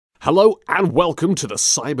Hello and welcome to the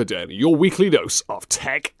Cyberden, your weekly dose of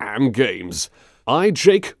tech and games. I,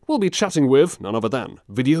 Jake, will be chatting with none other than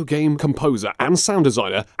video game composer and sound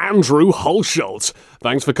designer Andrew Hulshult.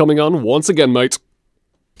 Thanks for coming on once again, mate.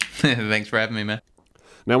 Thanks for having me, man.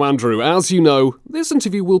 Now, Andrew, as you know, this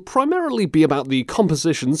interview will primarily be about the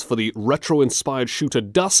compositions for the retro-inspired shooter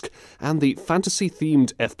DUSK and the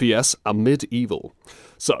fantasy-themed FPS Amid Evil.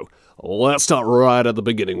 So, let's start right at the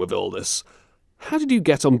beginning with all this. How did you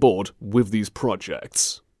get on board with these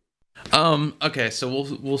projects? Okay, so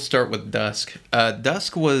we'll start with DUSK.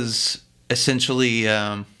 DUSK was essentially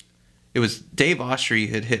it was Dave Oshry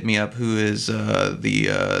had hit me up, who is essentially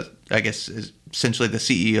the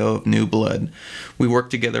CEO of New Blood. We worked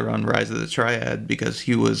together on Rise of the Triad because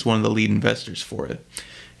he was one of the lead investors for it,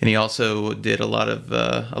 and he also did a lot of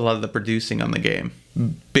the producing on the game,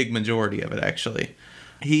 big majority of it actually.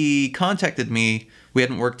 He contacted me. We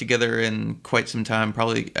hadn't worked together in quite some time,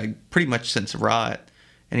 probably pretty much since Rot.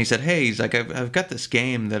 And he said, "Hey, he's like, I've got this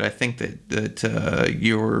game that I think that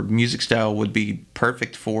your music style would be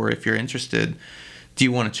perfect for if you're interested. Do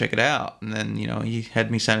you want to check it out?" And then, he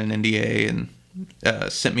had me sign an NDA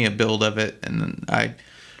and sent me a build of it. And then I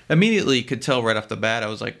immediately could tell right off the bat, I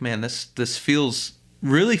was like, man, this feels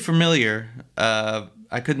really familiar.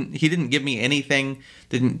 He didn't give me anything,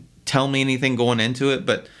 didn't tell me anything going into it,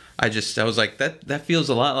 but I was like, that feels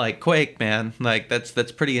a lot like Quake, man. Like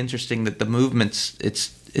that's pretty interesting that the movements,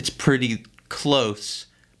 it's pretty close,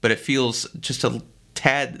 but it feels just a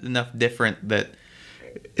tad enough different that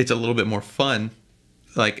it's a little bit more fun,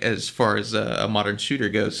 like as far as a modern shooter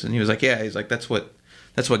goes. And he was like, yeah, he's like, that's what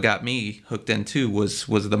got me hooked in too, was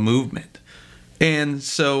the movement. And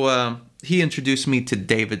so he introduced me to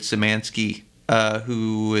David Szymanski,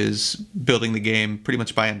 who is building the game pretty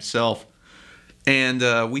much by himself.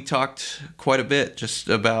 And we talked quite a bit just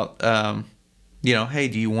about, hey,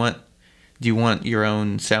 do you want your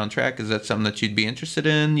own soundtrack? Is that something that you'd be interested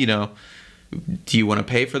in? Do you want to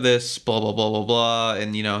pay for this? Blah, blah, blah, blah, blah.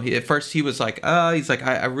 And, at first he was like,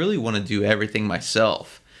 I really want to do everything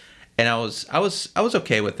myself. And I was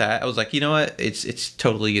okay with that. I was like, you know what?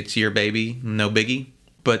 It's your baby. No biggie.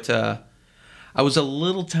 But I was a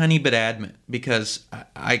little tiny bit adamant because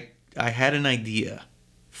I had an idea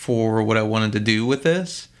for what I wanted to do with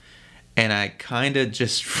this, and I kind of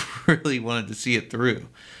just really wanted to see it through.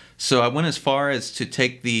 So I went as far as to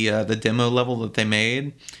take the demo level that they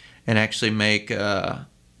made and actually make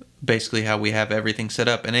basically how we have everything set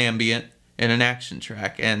up, an ambient and an action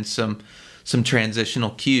track and some transitional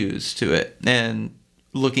cues to it. And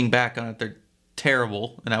looking back on it, they're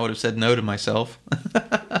terrible, and I would have said no to myself.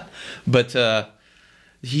 But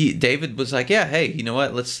David was like, yeah, hey, you know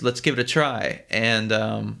what? Let's give it a try. And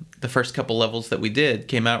the first couple levels that we did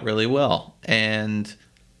came out really well. And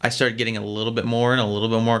I started getting a little bit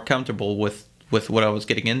more comfortable with what I was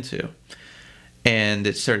getting into. And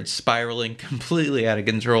it started spiraling completely out of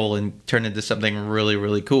control and turned into something really,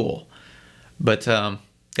 really cool. But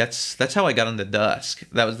that's how I got into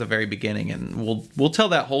DUSK. That was the very beginning, and we'll tell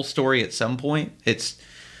that whole story at some point. It's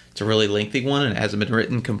a really lengthy one, and it hasn't been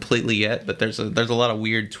written completely yet, but there's a lot of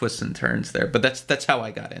weird twists and turns there. But that's how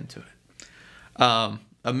I got into it.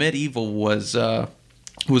 Amid Evil was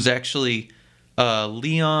actually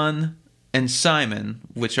Leon and Simon,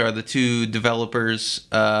 which are the two developers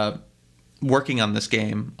working on this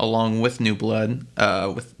game, along with New Blood,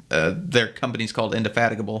 with their company's called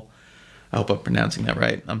Indefatigable. I hope I'm pronouncing that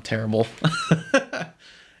right. I'm terrible.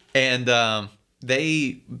 And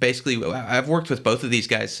they basically, I've worked with both of these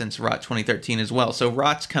guys since Rot 2013 as well. So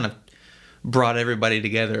Rot's kind of brought everybody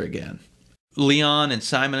together again. Leon and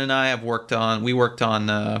Simon and I worked on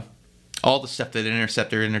all the stuff that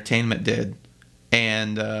Interceptor Entertainment did,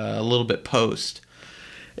 and a little bit post.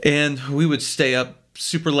 And we would stay up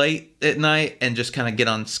super late at night and just kind of get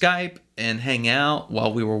on Skype and hang out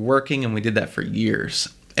while we were working, and we did that for years.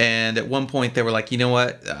 And at one point they were like, you know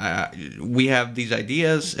what, we have these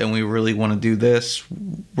ideas and we really want to do this.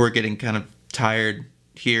 We're getting kind of tired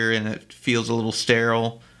here and it feels a little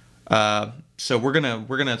sterile. So we're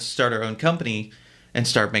gonna start our own company and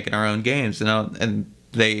start making our own games. And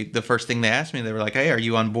the first thing they asked me, they were like, hey, are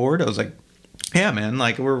you on board? I was like, yeah, man,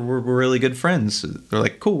 like we're really good friends. They're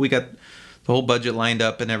like, cool, we got the whole budget lined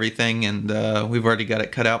up and everything, and we've already got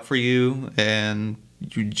it cut out for you, and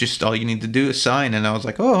all you need to do is sign. And I was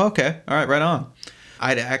like, oh, okay, all right on.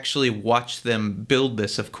 I'd actually watched them build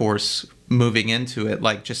this, of course, moving into it,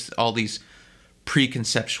 like just all these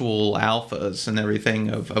preconceptual alphas and everything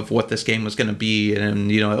of what this game was going to be.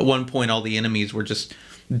 And at one point all the enemies were just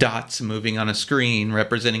dots moving on a screen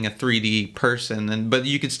representing a 3D person, but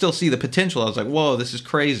you could still see the potential. I was like, whoa, this is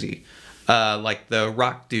crazy. like the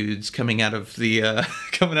rock dudes coming out of the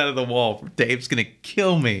coming out of the wall. Dave's gonna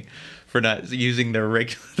kill me for not using their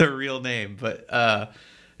real name, but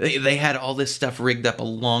they had all this stuff rigged up a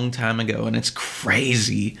long time ago, and it's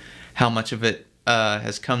crazy how much of it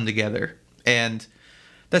has come together. And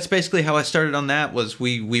that's basically how I started on that. Was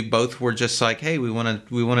we both were just like, hey, we want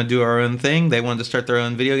to do our own thing. They wanted to start their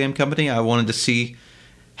own video game company. I wanted to see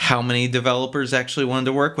how many developers actually wanted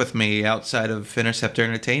to work with me outside of Interceptor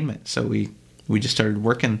Entertainment. So we just started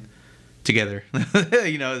working together.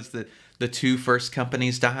 You know, it's the two first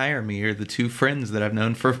companies to hire me are the two friends that I've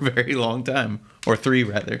known for a very long time, or three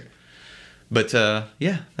rather. But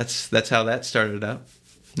yeah, that's how that started out.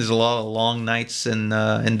 There's a lot of long nights in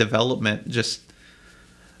development, just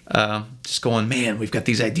going, man, we've got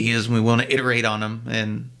these ideas and we want to iterate on them,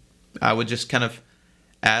 and I would just kind of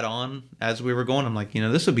add on as we were going. I'm like, you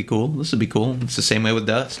know, this would be cool. This would be cool. It's the same way with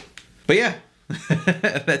Dusk. But yeah,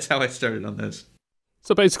 that's how I started on this.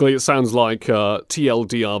 So basically, it sounds like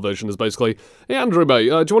TLDR version is basically, hey, Andrew, mate, do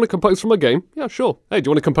you want to compose from a game? Yeah, sure. Hey, do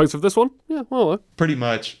you want to compose for this one? Yeah, well. Pretty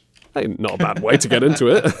much. Hey, not a bad way to get into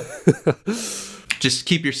it. Just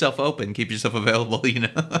keep yourself open. Keep yourself available, you know.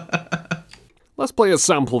 Let's play a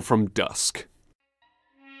sample from Dusk.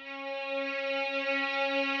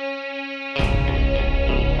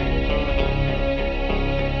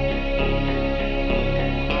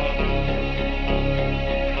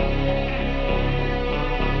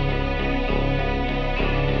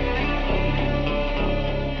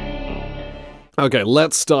 Okay,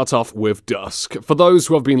 let's start off with Dusk. For those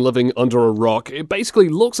who have been living under a rock, it basically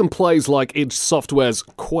looks and plays like id Software's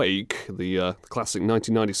Quake, the classic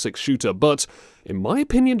 1996 shooter, but in my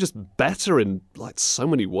opinion, just better in like so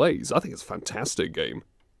many ways. I think it's a fantastic game.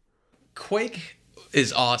 Quake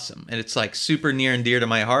is awesome, and it's like super near and dear to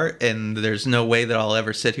my heart, and there's no way that I'll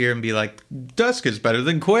ever sit here and be like, Dusk is better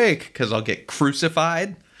than Quake, because I'll get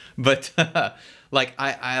crucified. But like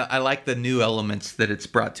I like the new elements that it's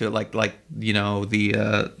brought to it, like you know, the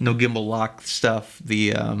no gimbal lock stuff,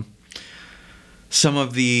 the some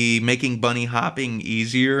of the making bunny hopping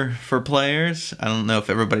easier for players. I don't know if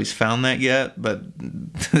everybody's found that yet, but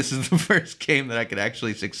this is the first game that I could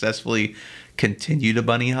actually successfully continue to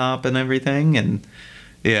bunny hop and everything. And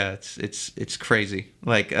yeah, it's crazy.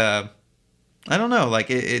 Like I don't know,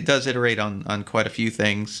 like it does iterate on quite a few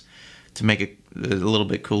things to make it a little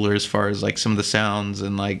bit cooler as far as like some of the sounds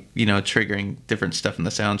and like, you know, triggering different stuff in the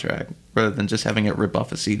soundtrack rather than just having it rip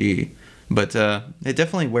off a CD. But it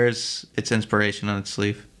definitely wears its inspiration on its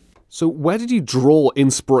sleeve. So where did you draw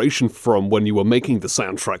inspiration from when you were making the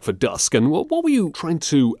soundtrack for Dusk, and what were you trying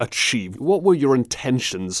to achieve? What were your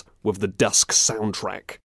intentions with the Dusk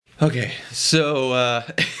soundtrack? Okay, so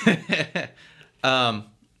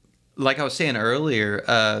like I was saying earlier,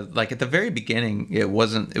 like at the very beginning, it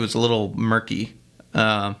was a little murky.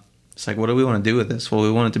 It's like, what do we want to do with this? Well, we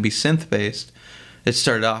want it to be synth-based. It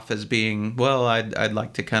started off as being, well, I'd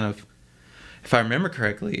like to kind of, if I remember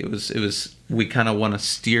correctly, it was we kind of want to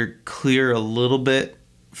steer clear a little bit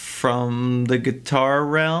from the guitar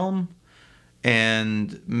realm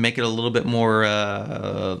and make it a little bit more,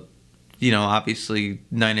 you know, obviously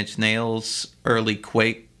Nine Inch Nails, early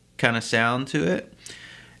Quake kind of sound to it.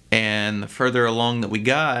 And the further along that we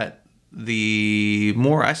got, the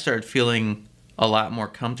more I started feeling a lot more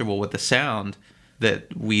comfortable with the sound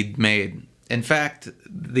that we'd made. In fact,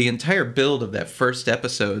 the entire build of that first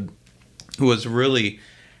episode was really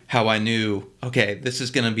how I knew, okay, this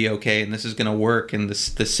is going to be okay and this is going to work and the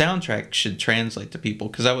soundtrack should translate to people,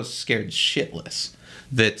 because I was scared shitless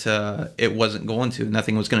that it wasn't going to.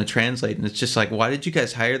 Nothing was going to translate. And it's just like, why did you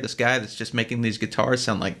guys hire this guy that's just making these guitars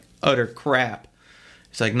sound like utter crap?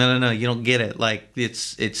 It's like, no, you don't get it. Like,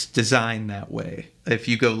 it's designed that way. If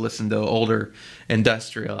you go listen to older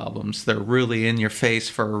industrial albums, they're really in your face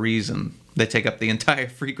for a reason. They take up the entire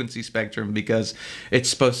frequency spectrum because it's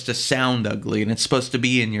supposed to sound ugly and it's supposed to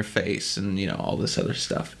be in your face and, you know, all this other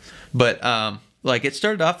stuff. But, like, it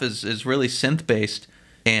started off as really synth-based,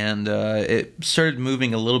 and it started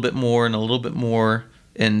moving a little bit more and a little bit more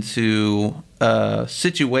into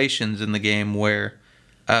situations in the game where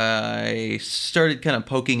I started kind of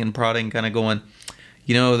poking and prodding, kind of going,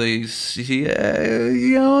 you know,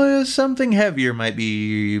 you know, something heavier might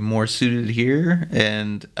be more suited here.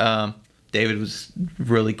 And David was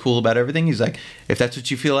really cool about everything. He's like, if that's what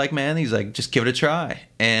you feel like, man, he's like, just give it a try.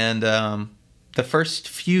 And the first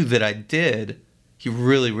few that I did, he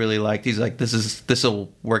really, really liked. He's like,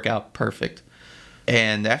 this'll work out perfect.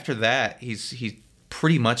 And after that, he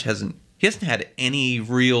pretty much hasn't had any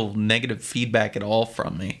real negative feedback at all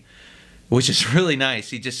from me, which is really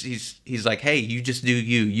nice. He's like, hey, you just do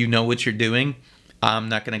you. You know what you're doing, I'm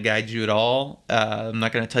not going to guide you at all. I'm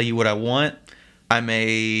not going to tell you what I want. I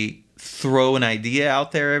may throw an idea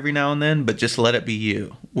out there every now and then, but just let it be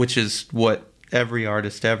you, which is what every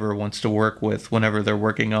artist ever wants to work with whenever they're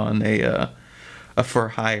working on a for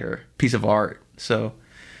hire piece of art. So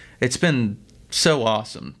it's been so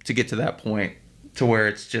awesome to get to that point to where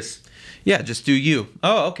it's just, yeah, just do you.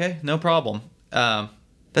 Oh, okay, no problem.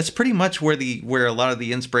 That's pretty much where a lot of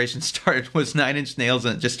the inspiration started, was Nine Inch Nails,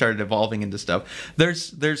 and it just started evolving into stuff.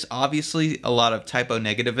 There's obviously a lot of typo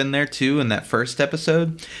negative in there too in that first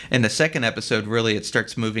episode. In the second episode, really, it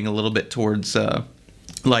starts moving a little bit towards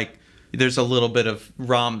like there's a little bit of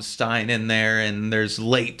Rammstein in there, and there's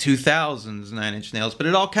late 2000s Nine Inch Nails, but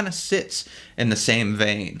it all kind of sits in the same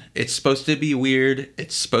vein. It's supposed to be weird.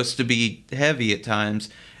 It's supposed to be heavy at times.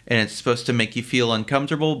 And it's supposed to make you feel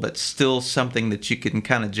uncomfortable, but still something that you can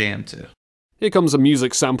kind of jam to. Here comes a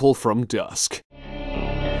music sample from DUSK.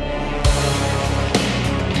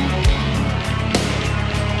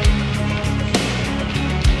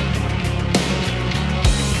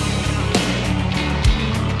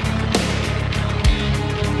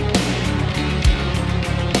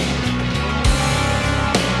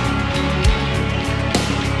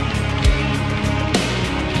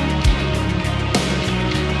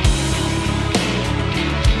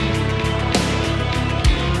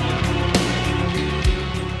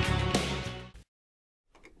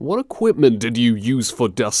 What equipment did you use for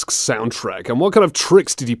DUSK's soundtrack, and what kind of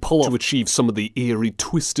tricks did you pull off to achieve some of the eerie,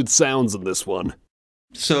 twisted sounds in this one?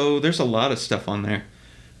 So there's a lot of stuff on there.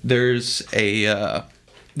 There's a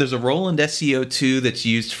Roland SEO2 that's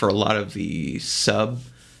used for a lot of the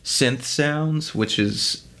sub-synth sounds, which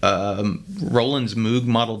is Roland's Moog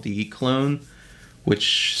Model D clone,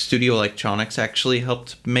 which Studio Electronics actually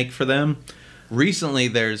helped make for them. Recently,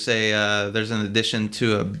 there's an addition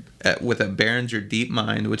to with a Behringer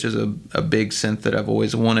DeepMind, which is a big synth that I've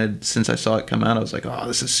always wanted since I saw it come out. I was like, oh,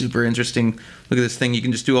 this is super interesting. Look at this thing. You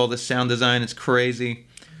can just do all this sound design. It's crazy.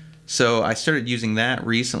 So I started using that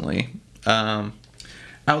recently.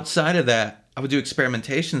 Outside of that, I would do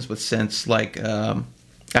experimentations with synths. Like I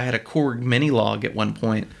had a Korg Mini-Log at one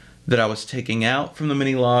point that I was taking out from the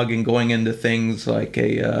Mini-Log and going into things like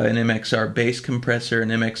an MXR bass compressor, an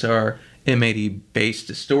MXR M80 bass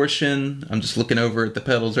distortion. I'm just looking over at the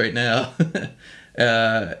pedals right now.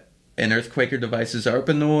 An Earthquaker Devices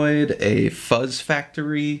Arpanoid, a Fuzz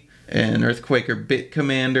Factory, an Earthquaker Bit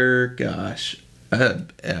Commander,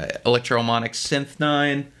 Electroharmonic Synth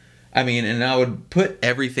 9. I mean, and I would put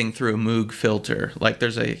everything through a Moog filter. Like,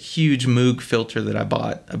 there's a huge Moog filter that I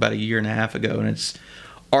bought about 1.5 years ago, and it's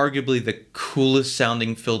arguably the coolest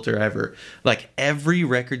sounding filter ever. Like, every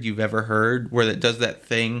record you've ever heard where it does that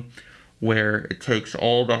thing where it takes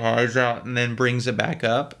all the highs out and then brings it back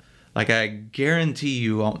up, like, I guarantee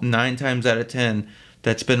you 9 times out of 10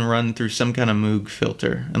 that's been run through some kind of Moog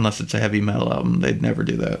filter. Unless it's a heavy metal album, they'd never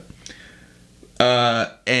do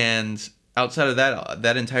that. And outside of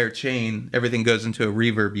that entire chain, everything goes into a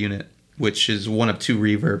reverb unit, which is one of 2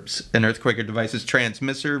 reverbs: an Earthquaker Devices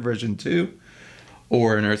Transmitter version 2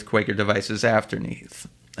 or an Earthquaker Devices Afterneath.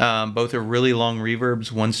 Both are really long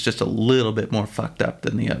reverbs. One's just a little bit more fucked up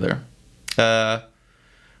than the other.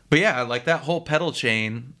 But yeah, like that whole pedal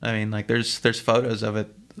chain, I mean, like there's photos of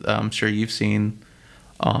it I'm sure you've seen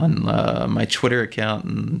on my Twitter account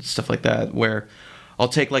and stuff like that, where I'll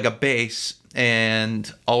take like a bass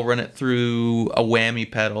and I'll run it through a whammy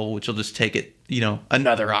pedal, which will just take it,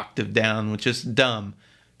 another octave down, which is dumb.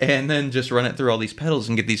 And then just run it through all these pedals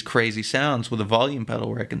and get these crazy sounds with a volume pedal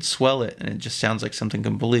where I can swell it and it just sounds like something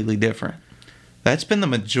completely different. That's been the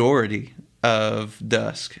majority of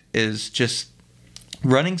DUSK, is just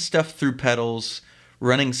running stuff through pedals,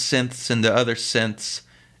 running synths into other synths,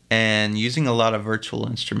 and using a lot of virtual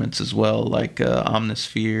instruments as well, like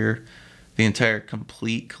Omnisphere, the entire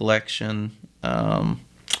Complete collection.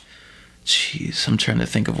 Jeez, I'm trying to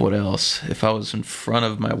think of what else. If I was in front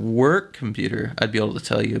of my work computer, I'd be able to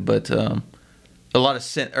tell you. But a lot of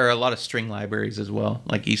string libraries as well,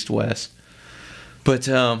 like East West. But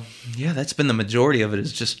yeah, that's been the majority of it,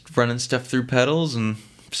 is just running stuff through pedals and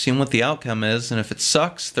seeing what the outcome is. And if it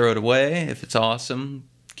sucks, throw it away. If it's awesome,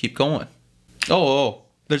 keep going. Oh,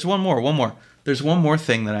 there's one more. There's one more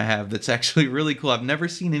thing that I have that's actually really cool. I've never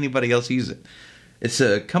seen anybody else use it. It's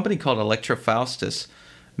a company called Electrofaustus.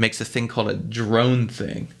 Makes a thing called a drone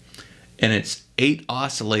thing. And it's 8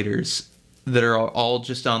 oscillators that are all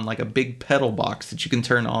just on like a big pedal box that you can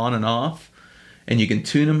turn on and off. And you can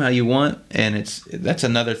tune them how you want, and that's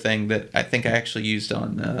another thing that I think I actually used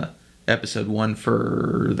on episode 1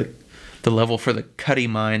 for the level for the Cuddy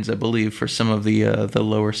Mines, I believe, for some of the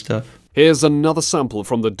lower stuff. Here's another sample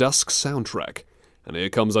from the DUSK soundtrack. And here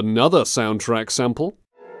comes another soundtrack sample.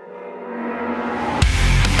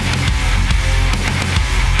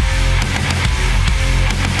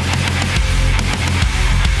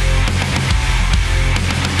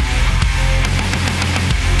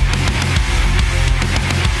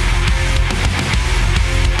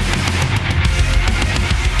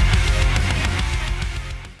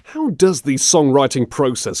 How does the songwriting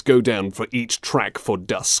process go down for each track for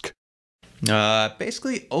Dusk?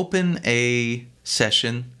 Basically open a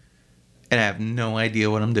session and I have no idea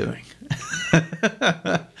what I'm doing.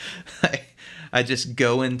 I just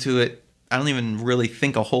go into it. I don't even really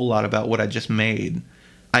think a whole lot about what I just made.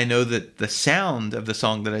 I know that the sound of the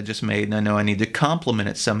song that I just made, and I know I need to complement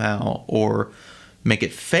it somehow or make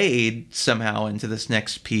it fade somehow into this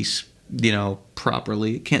next piece, you know,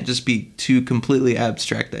 properly. It can't just be two completely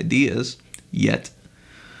abstract ideas yet.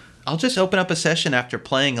 I'll just open up a session after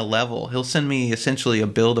playing a level. He'll send me essentially a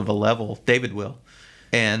build of a level, David will,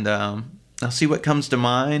 and I'll see what comes to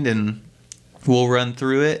mind, and we'll run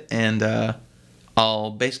through it, and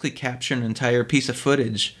I'll basically capture an entire piece of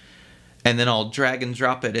footage, and then I'll drag and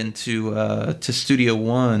drop it into to Studio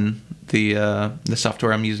One, the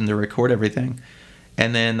software I'm using to record everything,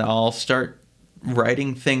 and then I'll start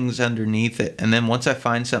writing things underneath it, and then once I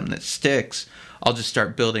find something that sticks, I'll just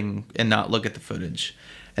start building and not look at the footage.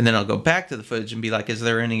 And then I'll go back to the footage and be like, is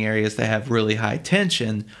there any areas that have really high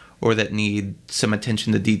tension or that need some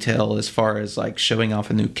attention to detail as far as like showing off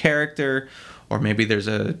a new character, or maybe there's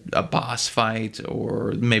a boss fight,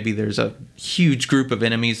 or maybe there's a huge group of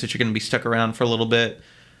enemies that you're going to be stuck around for a little bit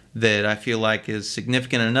that I feel like is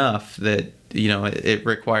significant enough that, you know, it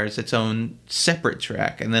requires its own separate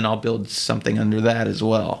track, and then I'll build something under that as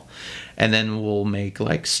well. And then we'll make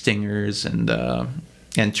like stingers and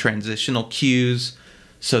transitional cues,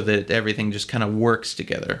 so that everything just kind of works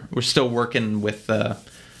together. We're still working with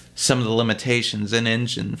some of the limitations in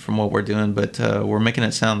Engine from what we're doing, but we're making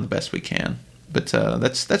it sound the best we can. But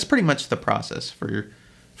that's pretty much the process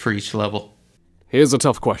for each level. Here's a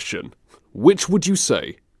tough question. Which would you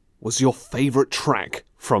say was your favorite track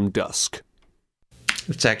from Dusk?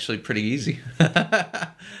 It's actually pretty easy.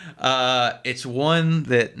 It's one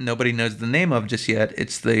that nobody knows the name of just yet.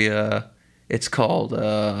 It's called,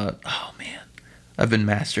 oh man, I've been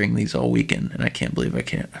mastering these all weekend, and I can't believe I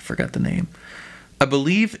forgot the name. I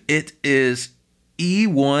believe it is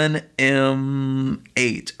E1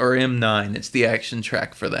 M8 or M9. It's the action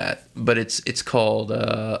track for that, but it's called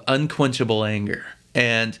Unquenchable Anger,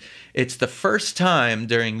 and it's the first time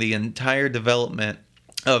during the entire development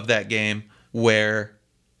of that game where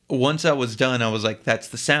once I was done, I was like, that's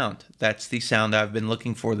the sound. That's the sound I've been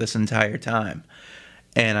looking for this entire time.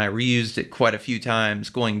 And I reused it quite a few times,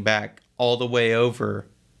 going back all the way over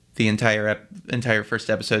the entire first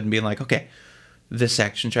episode and being like, okay, this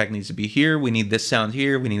action track needs to be here. We need this sound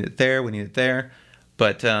here. We need it there. We need it there.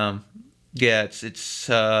 But yeah, it's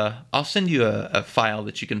I'll send you a file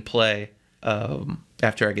that you can play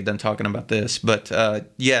after I get done talking about this. But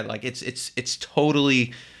yeah, like it's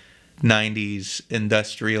totally 90s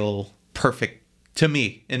industrial, perfect to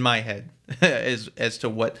me in my head as to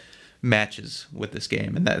what matches with this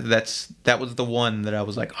game, and that was the one that I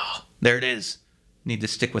was like, oh, there it is. Need to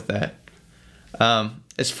stick with that.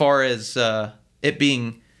 As far as it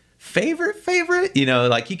being favorite, you know,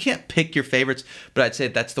 like you can't pick your favorites, but I'd say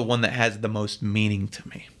that's the one that has the most meaning to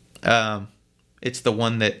me. It's the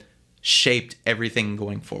one that shaped everything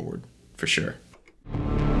going forward, for sure.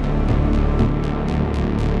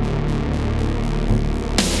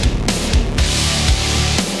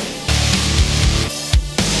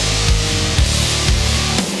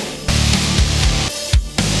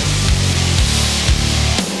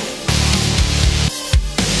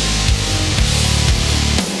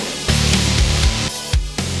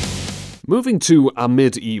 Moving to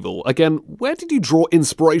Amid Evil, again, where did you draw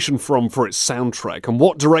inspiration from for its soundtrack, and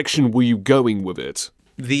what direction were you going with it?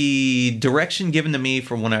 The direction given to me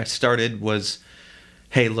from when I started was,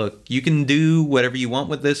 hey, look, you can do whatever you want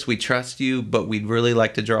with this, we trust you, but we'd really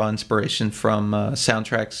like to draw inspiration from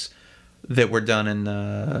soundtracks that were done in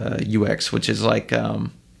UX, which is like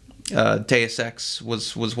Deus Ex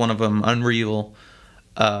was one of them, Unreal,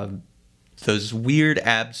 those weird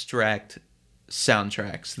abstract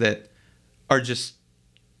soundtracks that are just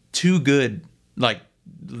too good. Like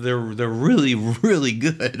they're really, really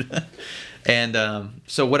good. And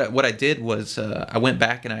so what I did was I went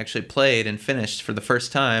back and I actually played and finished for the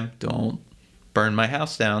first time. Don't burn my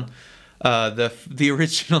house down. The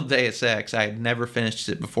original Deus Ex. I had never finished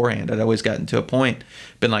it beforehand. I'd always gotten to a point,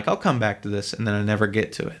 been like, I'll come back to this, and then I never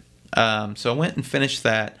get to it. So I went and finished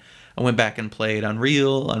that. I went back and played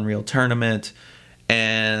Unreal Tournament,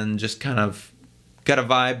 and just kind of got a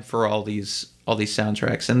vibe for all these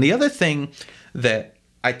soundtracks. And the other thing that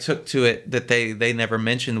I took to it that they never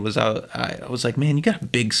mentioned was I was like, man, you got a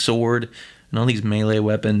big sword and all these melee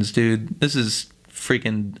weapons, dude. This is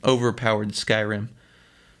freaking overpowered Skyrim.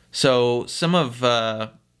 So some of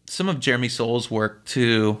Jeremy Soul's work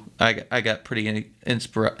too, I got pretty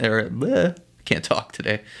can't talk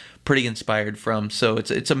today. Pretty inspired from. So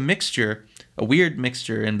it's a mixture, a weird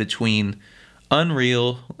mixture in between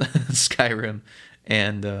Unreal, Skyrim,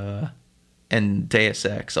 and Deus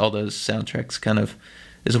Ex. All those soundtracks kind of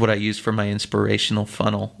is what I use for my inspirational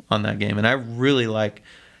funnel on that game, and I really like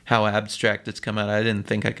how abstract it's come out. I didn't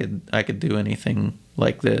think I could do anything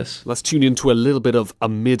like this. Let's tune into a little bit of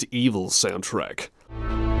Amid Evil soundtrack.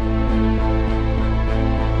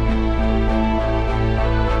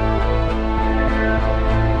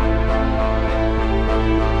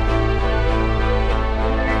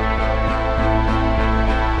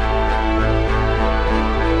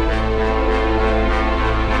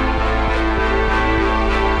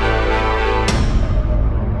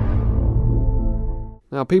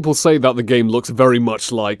 Now, people say that the game looks very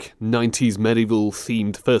much like 90s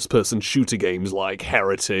medieval-themed first-person shooter games like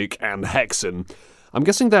Heretic and Hexen. I'm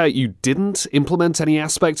guessing that you didn't implement any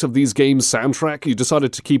aspects of these games' soundtrack? You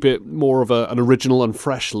decided to keep it more of an original and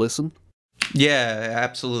fresh listen? Yeah,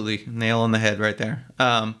 absolutely. Nail on the head right there.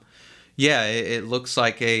 Yeah, it looks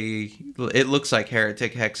like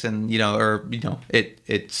Heretic, Hexen,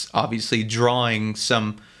 it's obviously drawing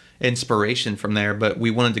some inspiration from there, but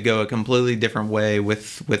we wanted to go a completely different way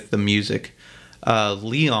with the music.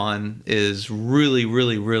 Leon is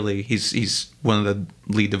really he's one of the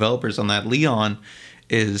lead developers on that. Leon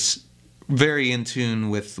is very in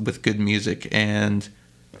tune with good music, and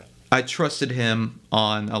I trusted him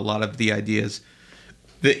on a lot of the ideas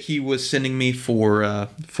that he was sending me for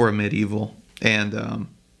Amid Evil, and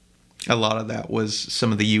a lot of that was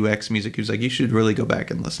some of the UX music. He was like, you should really go back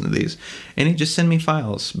and listen to these. And he just sent me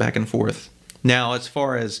files back and forth. Now, as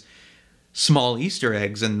far as small Easter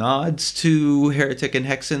eggs and nods to Heretic and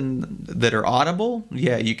Hexen that are audible,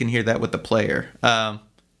 yeah, you can hear that with the player.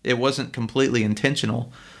 It wasn't completely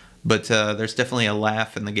intentional, but there's definitely a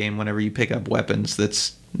laugh in the game whenever you pick up weapons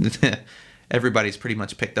that's everybody's pretty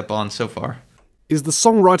much picked up on so far. Is the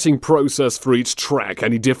songwriting process for each track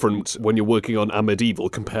any different when you're working on Amid Evil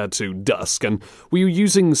compared to Dusk? And were you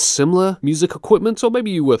using similar music equipment, or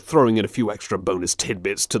maybe you were throwing in a few extra bonus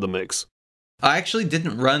tidbits to the mix? I actually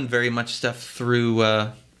didn't run very much stuff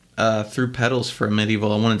through pedals for Amid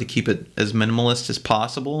Evil. I wanted to keep it as minimalist as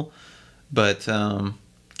possible, but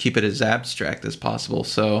keep it as abstract as possible.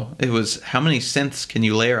 So it was, how many synths can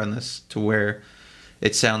you layer on this to where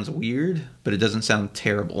it sounds weird, but it doesn't sound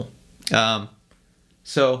terrible?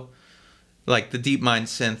 So, like the DeepMind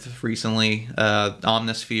synth recently,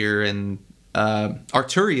 Omnisphere, and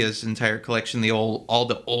Arturia's entire collection, all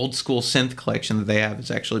the old school synth collection that they have, has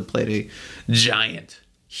actually played a giant,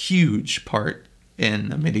 huge part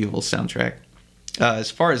in a medieval soundtrack. As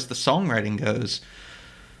far as the songwriting goes,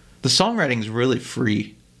 the songwriting is really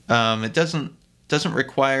free. It doesn't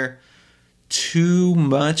require too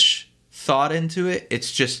much thought into it.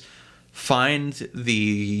 It's just find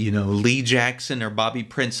the Lee Jackson or Bobby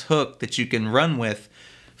Prince hook that you can run with.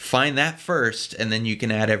 Find that first, and then you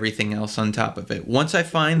can add everything else on top of it. Once I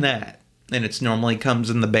find that, and it normally comes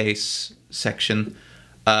in the bass section,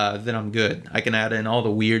 then I'm good. I can add in all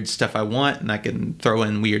the weird stuff I want, and I can throw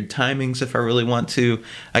in weird timings if I really want to.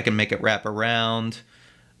 I can make it wrap around.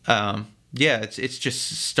 Yeah, it's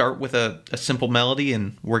just start with a simple melody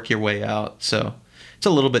and work your way out. So it's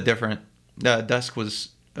a little bit different. Dusk was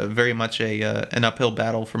very much an uphill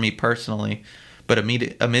battle for me personally, but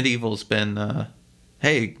Amid Evil's been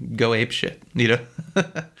hey, go apeshit,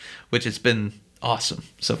 which has been awesome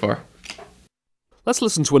so far. Let's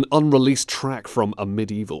listen to an unreleased track from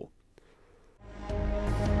Amid Evil.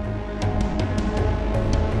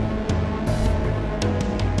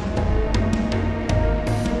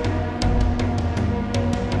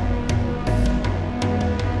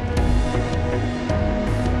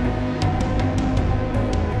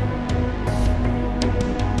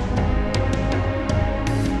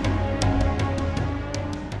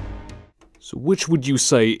 So which would you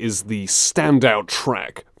say is the standout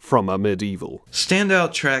track from Amid Evil?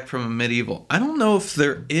 Standout track from Amid Evil. I don't know if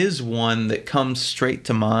there is one that comes straight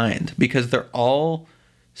to mind, because they're all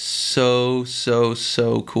so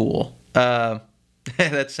cool. That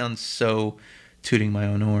sounds so tooting my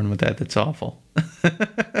own horn with that. That's awful.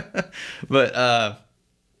 But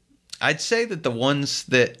I'd say that the ones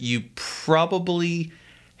that you probably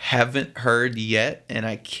haven't heard yet, and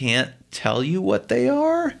I can't tell you what they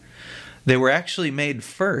are, They were actually made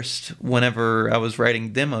first whenever I was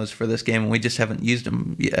writing demos for this game, and we just haven't used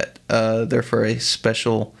them yet. They're for a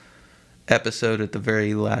special episode at the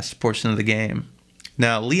very last portion of the game.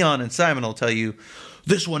 Now, Leon and Simon will tell you,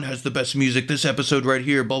 this one has the best music, this episode right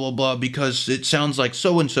here, blah, blah, blah, because it sounds like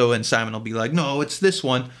so-and-so, and Simon will be like, no, it's this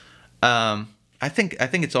one. I think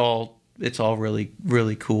it's all really,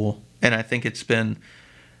 really cool, and I think it's been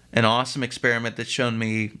an awesome experiment that's shown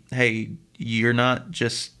me, hey, you're not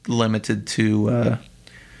just limited to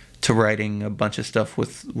writing a bunch of stuff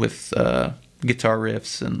with guitar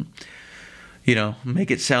riffs and, you know, make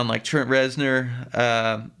it sound like Trent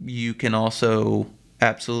Reznor. You can also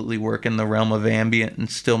absolutely work in the realm of ambient and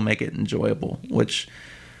still make it enjoyable, which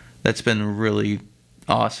that's been really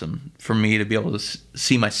awesome for me to be able to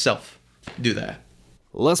see myself do that.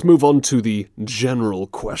 Let's move on to the general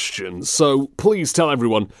questions. So, please tell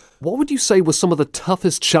everyone, what would you say were some of the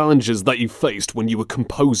toughest challenges that you faced when you were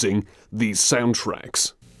composing these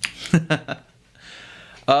soundtracks?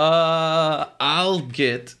 I'll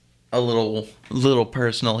get a little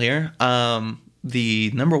personal here.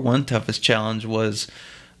 The number one toughest challenge was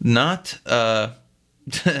not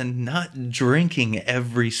drinking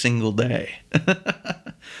every single day.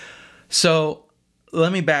 So,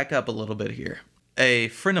 let me back up a little bit here. A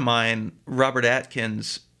friend of mine, Robert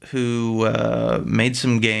Atkins, who made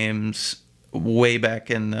some games way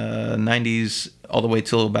back in the 90s all the way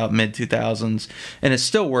till about mid-2000s, and is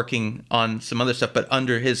still working on some other stuff, but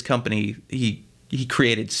under his company, he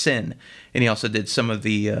created Sin, and he also did some of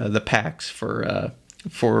the packs for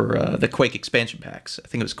the Quake expansion packs. I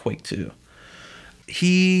think it was Quake 2.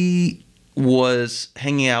 He was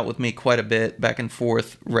hanging out with me quite a bit back and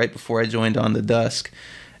forth right before I joined on the DUSK.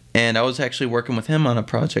 And I was actually working with him on a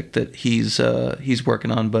project that he's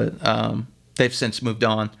working on, but they've since moved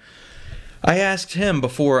on. I asked him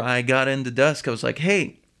before I got into DUSK, I was like,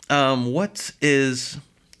 hey, what's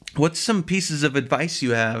some pieces of advice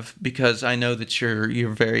you have? Because I know that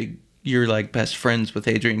you're like best friends with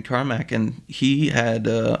Adrian Carmack, and he had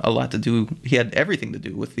he had everything to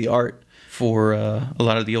do with the art for a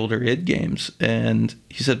lot of the older id games. And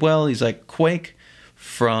he said, well, he's like, Quake,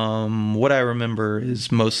 from what I remember,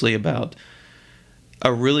 is mostly about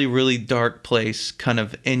a really, really dark place kind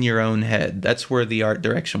of in your own head. That's where the art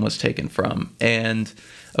direction was taken from. And,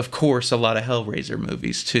 of course, a lot of Hellraiser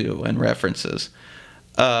movies, too, and references.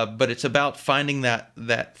 But it's about finding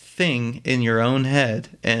that thing in your own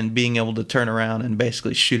head and being able to turn around and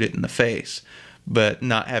basically shoot it in the face, but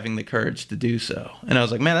not having the courage to do so. And I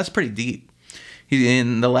was like, man, that's pretty deep.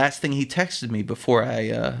 And the last thing he texted me before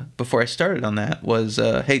I started on that was,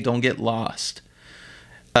 hey, don't get lost.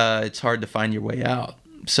 It's hard to find your way out.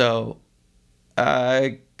 So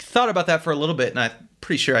I thought about that for a little bit, and I'm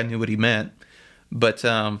pretty sure I knew what he meant. But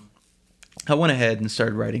I went ahead and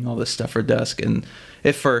started writing all this stuff for DUSK. And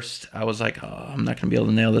at first, I was like, oh, I'm not going to be able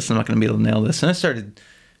to nail this. I'm not going to be able to nail this. And I started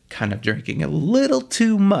kind of drinking a little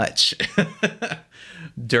too much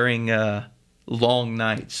during long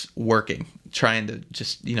nights working, trying to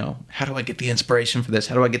just, how do I get the inspiration for this?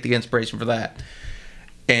 How do I get the inspiration for that?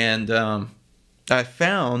 And I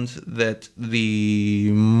found that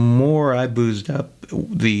the more I boozed up,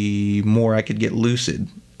 the more I could get lucid,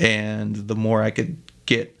 and the more I could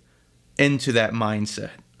get into that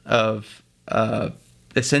mindset of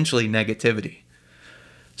essentially negativity.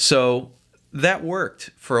 So that worked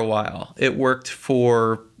for a while. It worked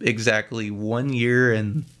for exactly 1 year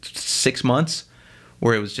and 6 months,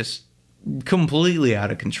 where it was just completely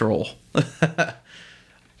out of control.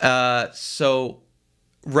 So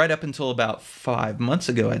right up until about 5 months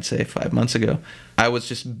ago, I'd say 5 months ago, I was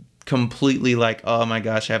just completely like, oh my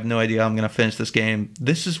gosh, I have no idea how I'm going to finish this game.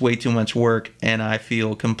 This is way too much work, and I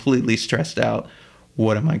feel completely stressed out.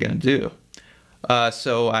 What am I going to do?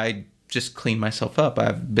 So I just cleaned myself up.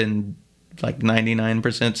 I've been like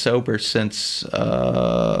 99% sober since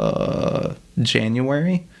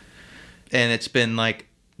January, and it's been like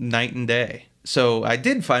night and day. So I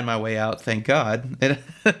did find my way out, thank God.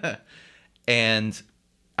 And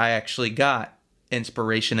I actually got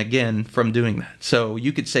inspiration again from doing that. So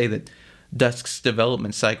you could say that DUSK's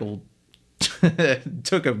development cycle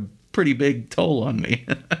took a pretty big toll on me.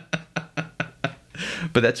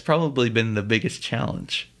 But that's probably been the biggest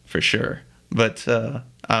challenge, for sure. But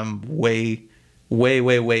I'm way, way,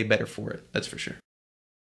 way, way better for it. That's for sure.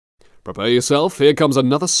 Prepare yourself. Here comes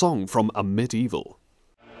another song from Amid Evil.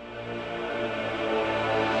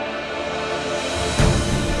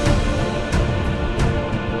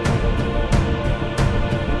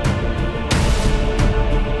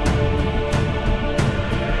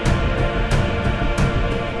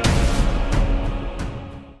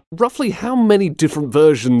 Roughly how many different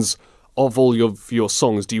versions of all of your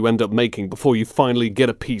songs do you end up making before you finally get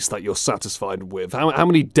a piece that you're satisfied with? How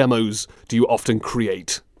many demos do you often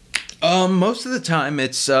create? Most of the time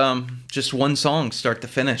it's just one song, start to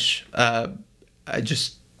finish. I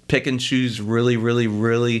just pick and choose really, really,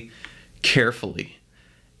 really carefully.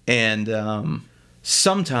 And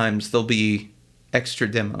sometimes there'll be extra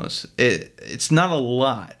demos. It's not a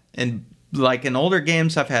lot. And like in older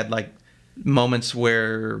games, I've had like moments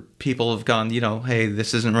where people have gone, you know, hey,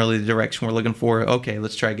 this isn't really the direction we're looking for. Okay,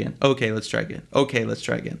 let's try again. Okay, let's try again. Okay, let's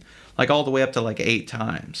try again. Like all the way up to like 8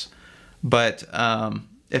 times. But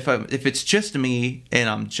if it's just me and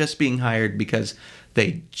I'm just being hired because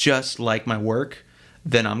they just like my work,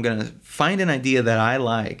 then I'm going to find an idea that I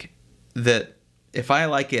like, that if I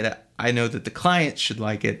like it, I know that the client should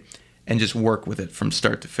like it, and just work with it from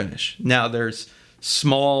start to finish. Now, there's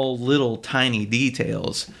small, little, tiny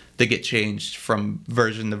details that get changed from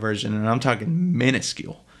version to version, and I'm talking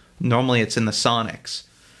minuscule. Normally, it's in the sonics.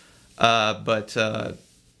 But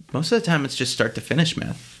most of the time, it's just start to finish,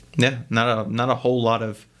 man. Yeah, not a whole lot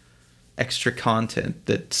of extra content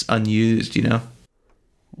that's unused, you know?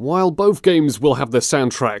 While both games will have their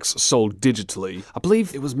soundtracks sold digitally, I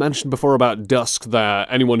believe it was mentioned before about Dusk that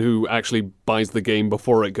anyone who actually buys the game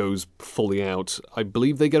before it goes fully out, I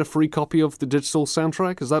believe they get a free copy of the digital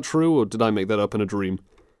soundtrack. Is that true, or did I make that up in a dream?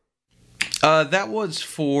 That was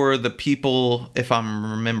for the people, if I'm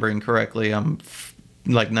remembering correctly, I'm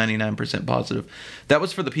like 99% positive. That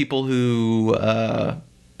was for the people who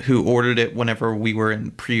ordered it whenever we were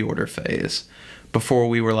in pre-order phase. Before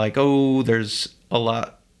we were like, oh, there's a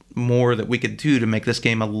lot more that we could do to make this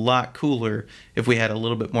game a lot cooler if we had a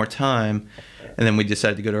little bit more time, and then we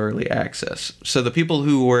decided to go to early access. So the people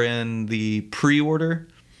who were in the pre-order,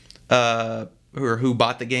 or who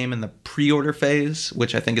bought the game in the pre-order phase,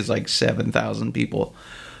 which I think is like 7,000 people,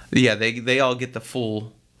 yeah, they all get the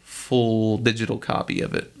full digital copy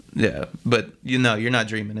of it. Yeah, but you know, you're not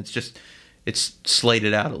dreaming. It's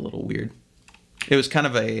slated out a little weird. It was kind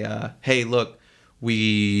of a hey, look,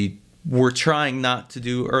 we're trying not to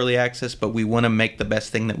do early access, but we want to make the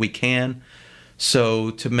best thing that we can. So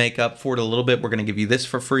to make up for it a little bit, we're going to give you this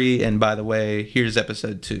for free. And by the way, here's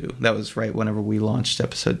episode 2. That was right whenever we launched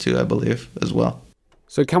episode 2, I believe, as well.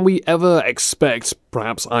 So can we ever expect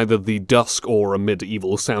perhaps either the Dusk or Amid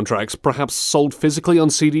Evil soundtracks perhaps sold physically on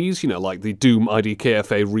CDs, you know, like the Doom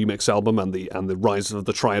IDKFA remix album and the Rise of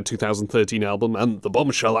the Triad 2013 album and the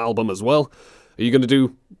Bombshell album as well? Are you going to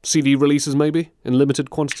do CD releases maybe in limited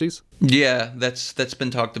quantities? Yeah, that's been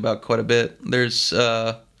talked about quite a bit. There's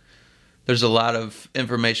a lot of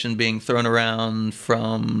information being thrown around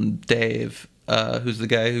from Dave, who's the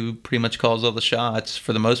guy who pretty much calls all the shots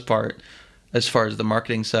for the most part, as far as the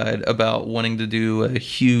marketing side, about wanting to do a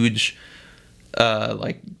huge,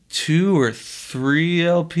 like 2 or 3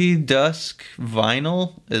 LP Dusk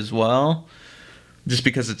vinyl as well, just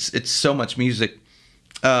because it's so much music.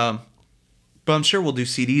 But I'm sure we'll do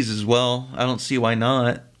CDs as well. I don't see why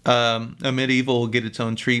not. Amid Evil will get its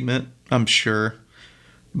own treatment, I'm sure.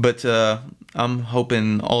 But I'm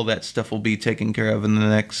hoping all that stuff will be taken care of in the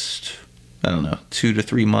next, I don't know, 2 to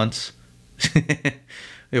 3 months.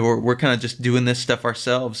 We're kind of just doing this stuff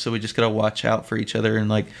ourselves, so we just got to watch out for each other. And,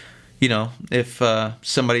 like, you know, if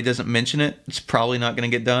somebody doesn't mention it, it's probably not going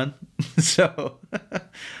to get done. So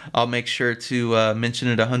I'll make sure to mention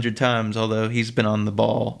it 100 times, although he's been on the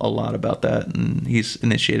ball a lot about that, and he's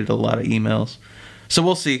initiated a lot of emails. So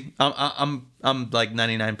we'll see. I'm like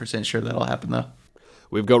 99% sure that'll happen, though.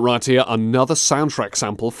 We've got right here another soundtrack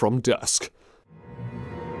sample from Dusk.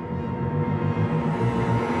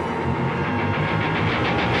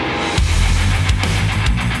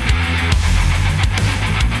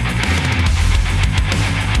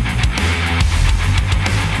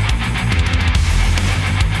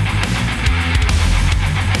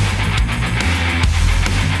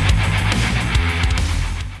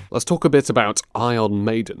 Let's talk a bit about Iron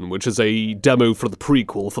Maiden, which is a demo for the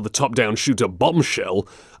prequel for the top-down shooter Bombshell.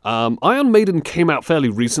 Iron Maiden came out fairly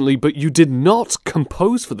recently, but you did not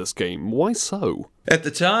compose for this game. Why so? At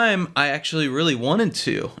the time, I actually really wanted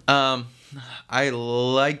to. I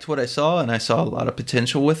liked what I saw, and I saw a lot of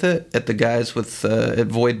potential with it at the guys at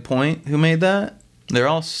Void Point who made that. They're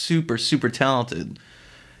all super, super talented.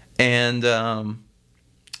 And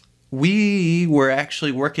we were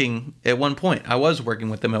actually working at one point. I was working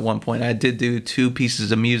with them at one point. I did do 2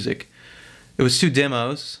 pieces of music. It was 2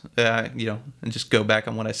 demos, you know, and just go back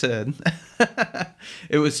on what I said.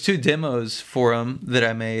 It was 2 demos for them that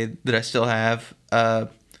I made, that I still have, that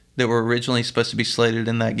were originally supposed to be slated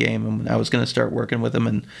in that game. And I was going to start working with them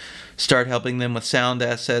and start helping them with sound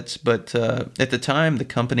assets. But at the time, the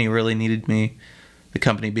company really needed me the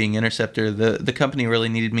company being Interceptor, the company really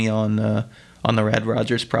needed me on the Rad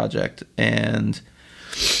Rogers project, and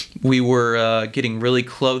we were getting really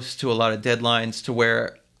close to a lot of deadlines to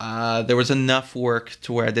where there was enough work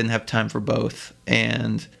to where I didn't have time for both,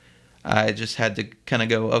 and I just had to kind of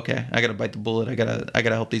go, okay, I gotta bite the bullet. I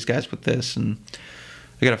gotta help these guys with this, and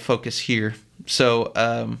I gotta focus here.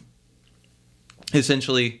 So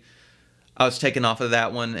essentially, I was taken off of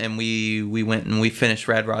that one, and we went and we finished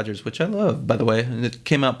Rad Rogers, which I love, by the way, and it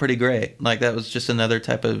came out pretty great. Like, that was just another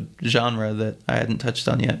type of genre that I hadn't touched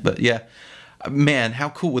on yet. But yeah, man, how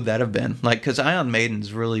cool would that have been? Like, because Ion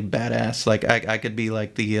Maiden's really badass. Like, I could be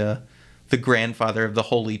like the grandfather of the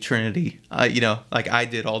Holy Trinity. You know, like, I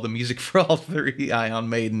did all the music for all three: Ion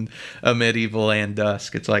Maiden, Amid Evil, and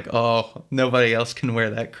Dusk. It's like, oh, nobody else can wear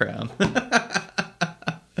that crown.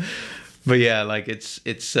 But yeah, like, it's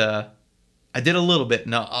I did a little bit.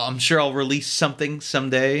 Now, I'm sure I'll release something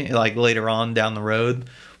someday, like later on down the road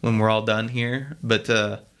when we're all done here. But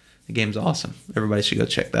the game's awesome. Everybody should go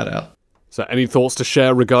check that out. So, any thoughts to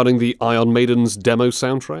share regarding the Ion Maiden's demo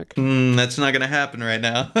soundtrack? That's not going to happen right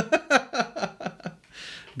now.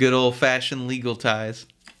 Good old-fashioned legal ties.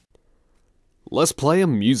 Let's play a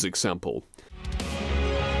music sample.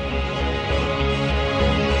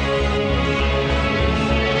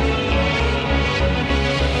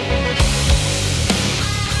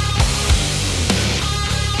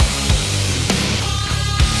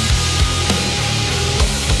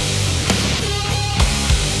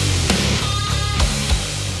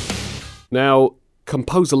 Now,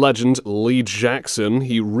 composer legend Lee Jackson,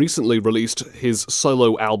 he recently released his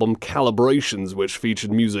solo album Calibrations, which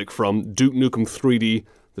featured music from Duke Nukem 3D,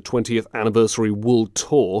 the 20th Anniversary World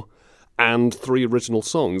Tour, and 3 original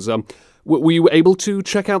songs. Were you able to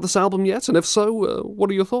check out this album yet? And if so, what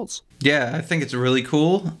are your thoughts? Yeah, I think it's really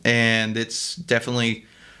cool, and it's definitely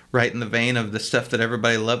right in the vein of the stuff that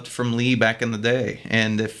everybody loved from Lee back in the day.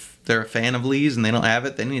 And if they're a fan of Lee's and they don't have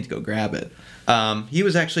it, they need to go grab it. He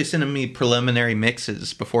was actually sending me preliminary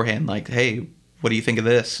mixes beforehand, like, hey, what do you think of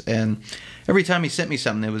this? And every time he sent me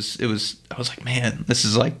something, I was like, man, this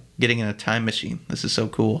is like getting in a time machine. This is so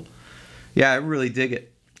cool. Yeah, I really dig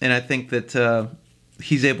it. And I think that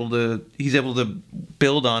he's able to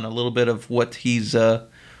build on a little bit of what he's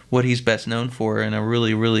best known for in a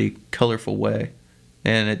really, really colorful way.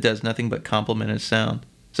 And it does nothing but complement his sound.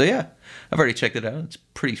 So yeah, I've already checked it out. It's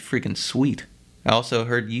pretty freaking sweet. I also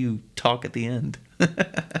heard you talk at the end.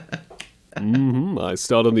 I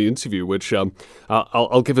started the interview, which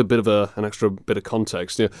I'll give a bit of an extra bit of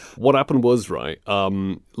context. You know, what happened was, right,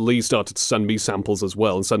 Lee started to send me samples as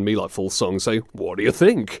well and send me like full songs, say, what do you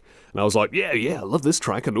think? And I was like, yeah, I love this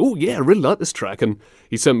track, and oh yeah, I really like this track. And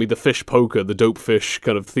he sent me the fish poker, the dope fish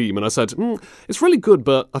kind of theme, and I said, it's really good,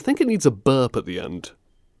 but I think it needs a burp at the end.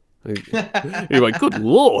 He went, good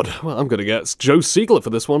lord, well, I'm going to get Joe Siegler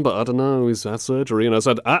for this one, but I don't know, he's had surgery. And I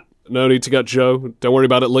said, no need to get Joe, don't worry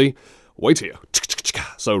about it, Lee, wait here.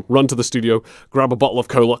 So run to the studio, grab a bottle of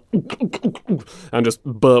cola, and just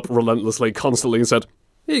burp relentlessly, constantly, and said,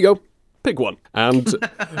 here you go, pick one. And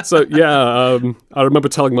so, yeah, I remember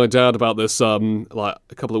telling my dad about this like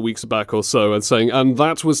a couple of weeks back or so, and saying, and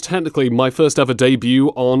that was technically my first ever debut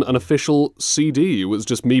on an official CD. It was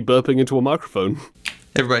just me burping into a microphone.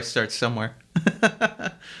 Everybody starts somewhere.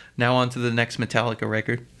 Now on to the next Metallica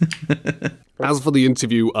record. As for the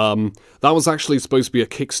interview, that was actually supposed to be a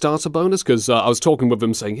Kickstarter bonus, because I was talking with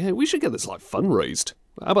him saying, hey, we should get this like fundraised.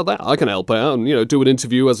 How about that? I can help out and, do an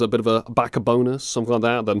interview as a bit of a backer bonus, something like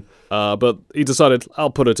that. Then, but he decided, I'll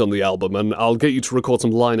put it on the album, and I'll get you to record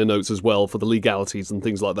some liner notes as well for the legalities and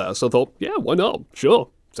things like that. So I thought, yeah, why not? Sure.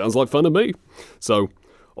 Sounds like fun to me. So,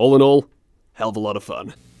 all in all, hell of a lot of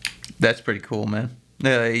fun. That's pretty cool, man.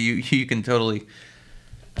 You can totally...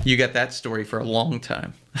 You got that story for a long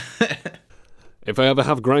time. If I ever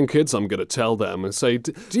have grandkids, I'm going to tell them and say,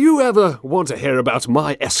 do you ever want to hear about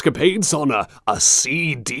my escapades on a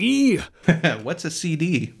CD? What's a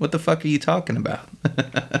CD? What the fuck are you talking about?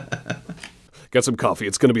 Get some coffee.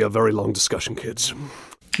 It's going to be a very long discussion, kids.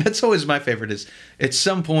 That's always my favorite, is at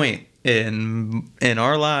some point in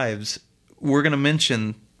our lives, we're going to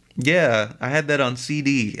mention... Yeah, I had that on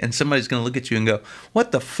CD, and somebody's going to look at you and go,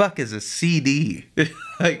 what the fuck is a CD?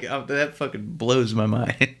 Like, that fucking blows my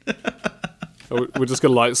mind. We're just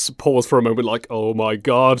going to, like, pause for a moment, like, oh my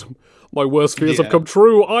god, my worst fears have come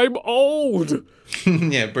true, I'm old!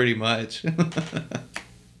 Yeah, pretty much.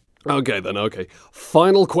 Okay then, okay.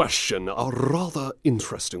 Final question, a rather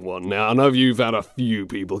interesting one. Now, I know you've had a few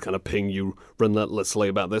people kind of ping you relentlessly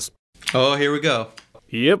about this. Oh, here we go.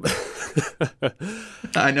 Yep.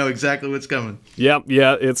 I know exactly what's coming. Yeah,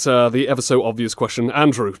 it's the ever so obvious question.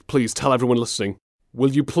 Andrew, please tell everyone listening,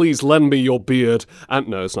 Will you please lend me your beard? And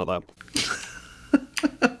no, it's not that.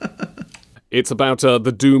 It's about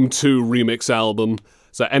the Doom 2 remix album.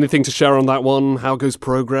 So anything to share on that one? How goes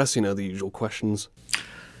progress? You know, the usual questions.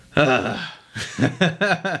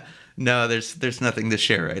 No, there's nothing to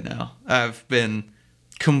share right now. I've been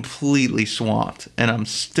completely swamped, and I'm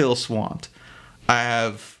still swamped. I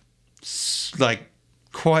have, like,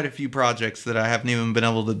 quite a few projects that I haven't even been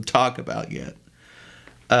able to talk about yet.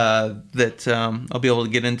 That I'll be able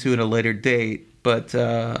to get into at a later date. But,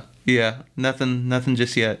 yeah, nothing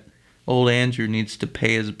just yet. Old Andrew needs to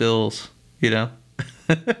pay his bills, you know?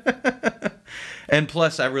 And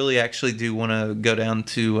plus, I really actually do want to go down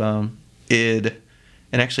to id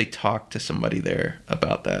and actually talk to somebody there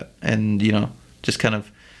about that. And, you know, just kind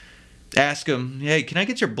of ask them, hey, can I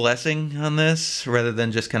get your blessing on this? Rather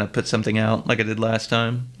than just kind of put something out like I did last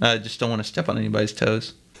time. I just don't want to step on anybody's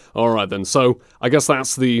toes. Alright then, so I guess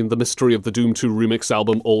that's the mystery of the Doom 2 remix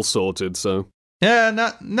album all sorted, so... Yeah,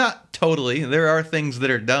 not totally. There are things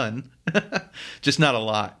that are done. Just not a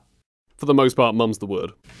lot. For the most part, mum's the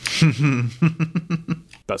word.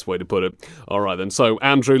 Best way to put it. Alright then, so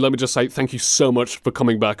Andrew, let me just say thank you so much for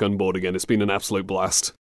coming back on board again. It's been an absolute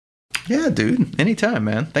blast. Yeah, dude. Anytime,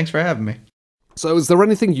 man. Thanks for having me. So is there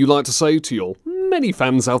anything you'd like to say to your many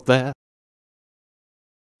fans out there?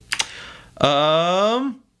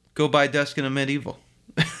 Go buy DUSK and Amid Evil.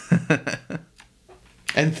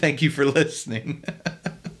 And thank you for listening.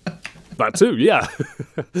 That too, yeah.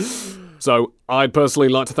 So, I'd personally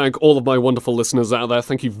like to thank all of my wonderful listeners out there.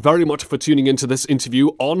 Thank you very much for tuning into this interview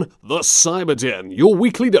on The Cyberden, your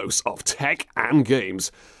weekly dose of tech and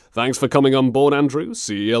games. Thanks for coming on board, Andrew.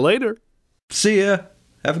 See you later. See ya.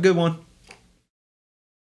 Have a good one.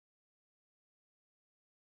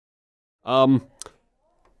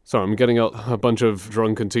 Sorry, I'm getting a bunch of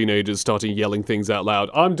drunken teenagers starting yelling things out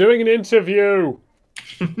loud. I'm doing an interview!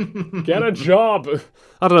 Get a job!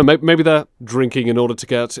 I don't know, maybe they're drinking in order to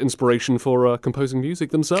get inspiration for composing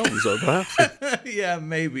music themselves, or perhaps. Yeah,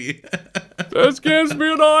 maybe. This gives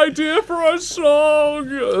me an idea for a song!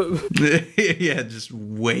 Yeah, just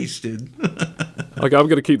wasted. Okay, I'm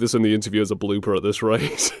gonna keep this in the interview as a blooper at this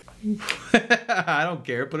rate. I don't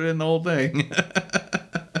care, put it in the whole thing.